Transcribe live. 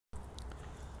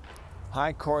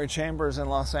Hi, Corey Chambers in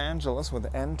Los Angeles with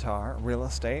NTAR Real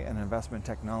Estate and Investment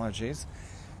Technologies.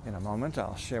 In a moment,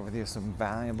 I'll share with you some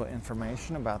valuable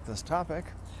information about this topic.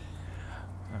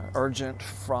 Urgent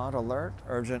fraud alert,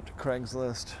 urgent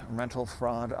Craigslist rental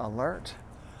fraud alert.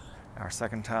 Our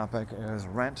second topic is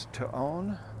rent to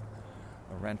own,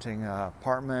 renting an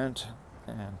apartment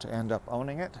and to end up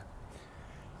owning it.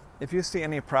 If you see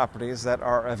any properties that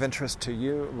are of interest to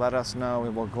you, let us know. We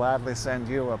will gladly send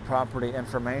you a property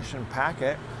information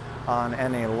packet on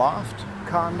any loft,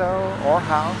 condo, or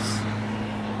house,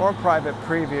 or private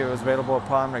preview is available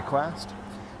upon request.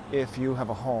 If you have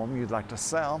a home you'd like to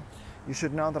sell, you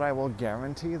should know that I will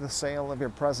guarantee the sale of your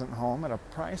present home at a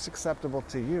price acceptable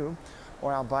to you,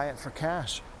 or I'll buy it for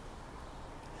cash.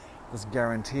 This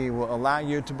guarantee will allow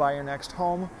you to buy your next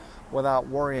home without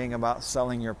worrying about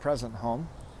selling your present home.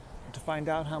 To find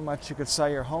out how much you could sell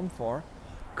your home for,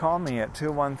 call me at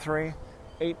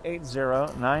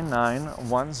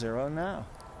 213-880-9910 now.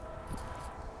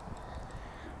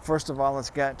 First of all, let's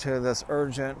get to this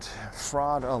urgent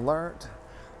fraud alert.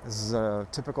 This is a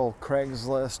typical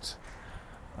Craigslist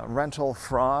rental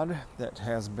fraud that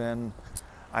has been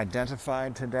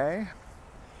identified today.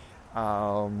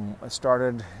 It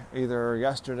started either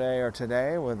yesterday or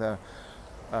today with a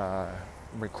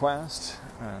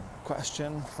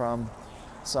question from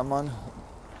someone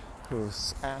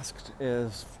who's asked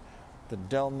if the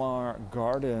Del Mar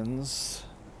Gardens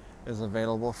is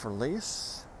available for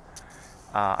lease.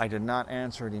 I did not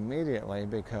answer it immediately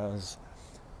because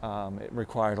it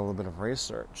required a little bit of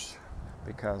research,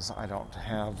 because I don't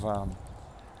have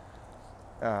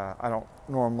I don't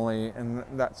normally, and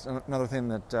that's another thing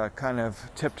that kind of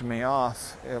tipped me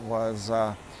off. It was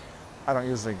I don't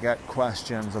usually get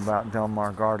questions about Del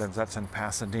Mar Gardens. That's in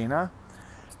Pasadena.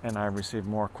 And I receive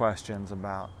more questions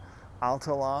about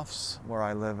Alta Lofts, where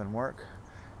I live and work,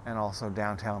 and also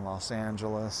downtown Los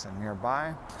Angeles and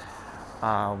nearby.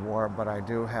 But I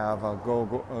do have a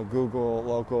Google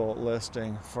local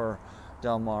listing for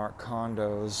Del Mar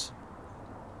condos.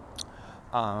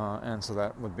 And so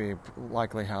that would be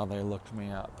likely how they looked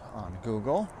me up on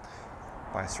Google,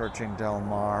 by searching Del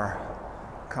Mar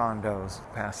condos,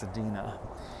 Pasadena.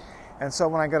 And so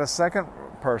when I get a second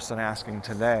person asking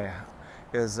today,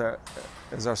 is there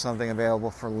something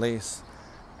available for lease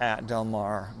at Del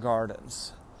Mar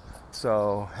Gardens?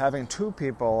 So having two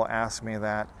people ask me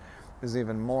that is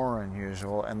even more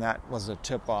unusual, and that was a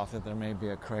tip-off that there may be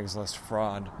a Craigslist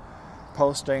fraud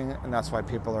posting, and that's why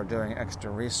people are doing extra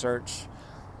research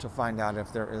to find out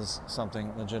if there is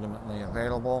something legitimately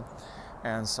available.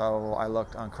 And so I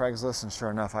looked on Craigslist, and sure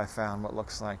enough, I found what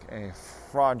looks like a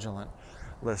fraudulent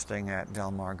listing at Del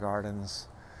Mar Gardens,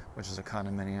 which is a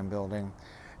condominium building.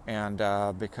 And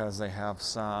because they have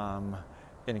some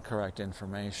incorrect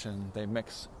information, they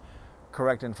mix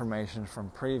correct information from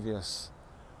previous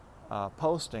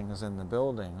postings in the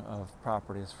building of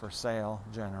properties for sale,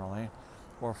 generally,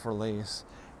 or for lease,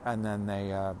 and then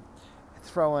they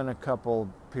throw in a couple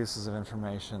pieces of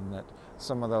information that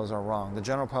some of those are wrong. The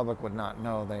general public would not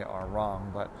know they are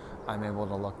wrong, but I'm able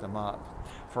to look them up.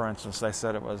 For instance, they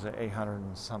said it was 800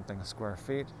 and something square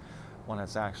feet, when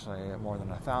it's actually more than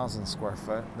 1,000 square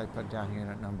foot. They put down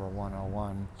unit number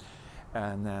 101.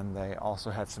 And then they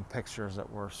also had some pictures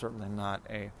that were certainly not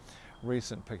a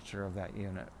recent picture of that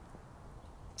unit.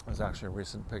 It was actually a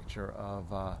recent picture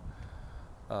of a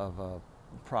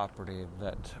property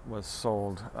that was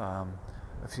sold a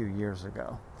few years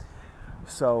ago.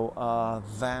 So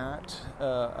that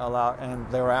allowed, and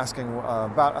they were asking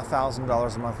about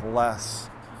 $1,000 a month less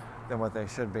than what they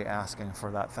should be asking for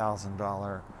that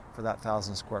 $1,000 for that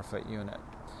 1,000 square foot unit.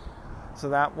 So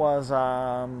that was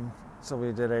so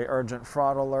we did a urgent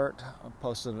fraud alert,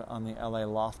 posted on the LA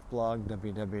Loft blog,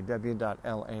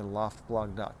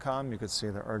 www.laloftblog.com. You could see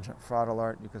the urgent fraud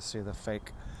alert. You could see the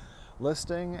fake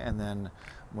listing, and then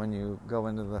when you go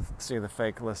into see the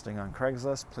fake listing on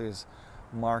Craigslist, please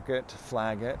mark it,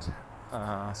 flag it,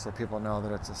 so people know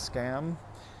that it's a scam.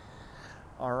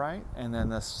 All right, and then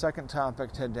the second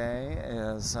topic today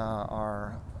is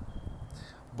our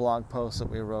blog post that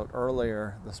we wrote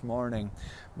earlier this morning,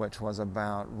 which was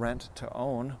about rent to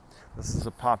own. This is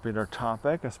a popular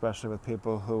topic, especially with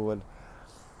people who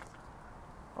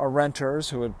are renters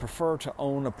who would prefer to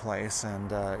own a place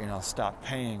and stop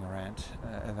paying rent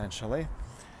eventually.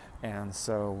 And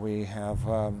so we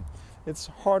have it's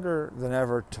harder than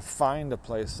ever to find a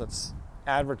place that's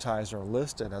advertised or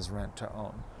listed as rent to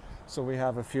own. So we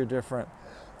have a few different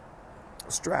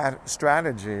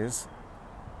strategies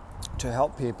to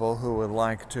help people who would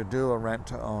like to do a rent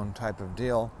to own type of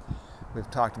deal. We've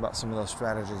talked about some of those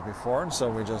strategies before, and so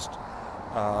we just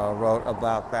wrote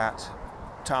about that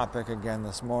topic again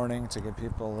this morning to give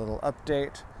people a little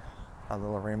update, a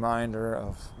little reminder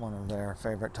of one of their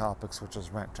favorite topics, which is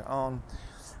rent to own.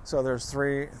 So there's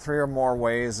three or more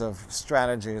ways of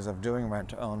strategies of doing rent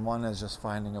to own. One is just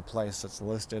finding a place that's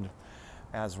listed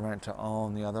as rent to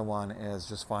own. The other one is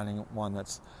just finding one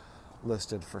that's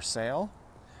listed for sale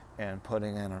and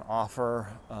putting in an offer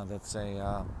that's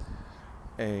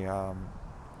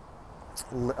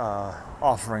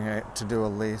offering it to do a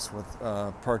lease with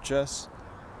a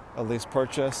lease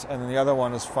purchase. And then the other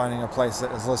one is finding a place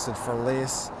that is listed for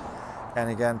lease and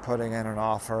again putting in an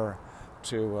offer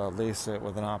to lease it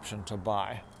with an option to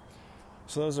buy.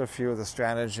 So those are a few of the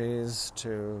strategies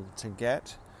to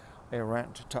get a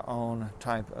rent-to-own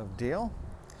type of deal,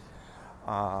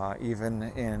 even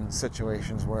in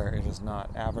situations where it is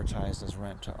not advertised as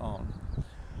rent-to-own.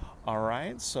 All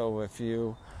right, so if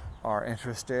you are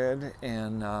interested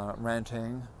in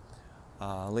renting,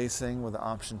 leasing with the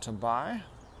option to buy,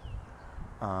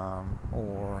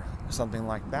 or something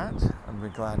like that, I'd be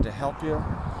glad to help you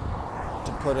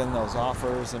to put in those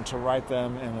offers and to write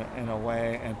them in a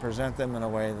way and present them in a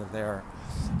way that they're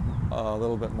a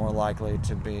little bit more likely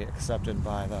to be accepted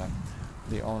by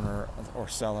the owner or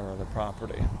seller of the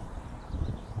property.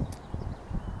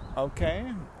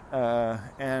 Okay,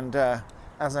 and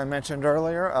as I mentioned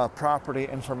earlier, a property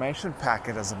information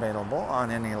packet is available on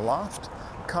any loft,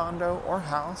 condo, or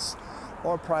house,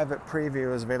 or private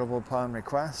preview is available upon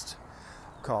request.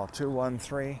 Call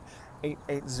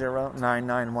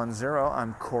 213-880-9910.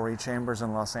 I'm Corey Chambers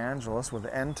in Los Angeles with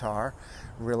NTAR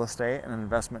Real Estate and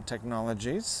Investment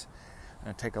Technologies.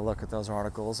 And take a look at those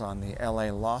articles on the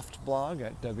LA Loft blog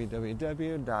at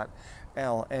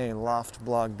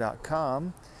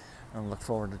www.laloftblog.com. And look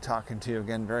forward to talking to you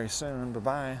again very soon.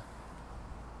 Bye-bye.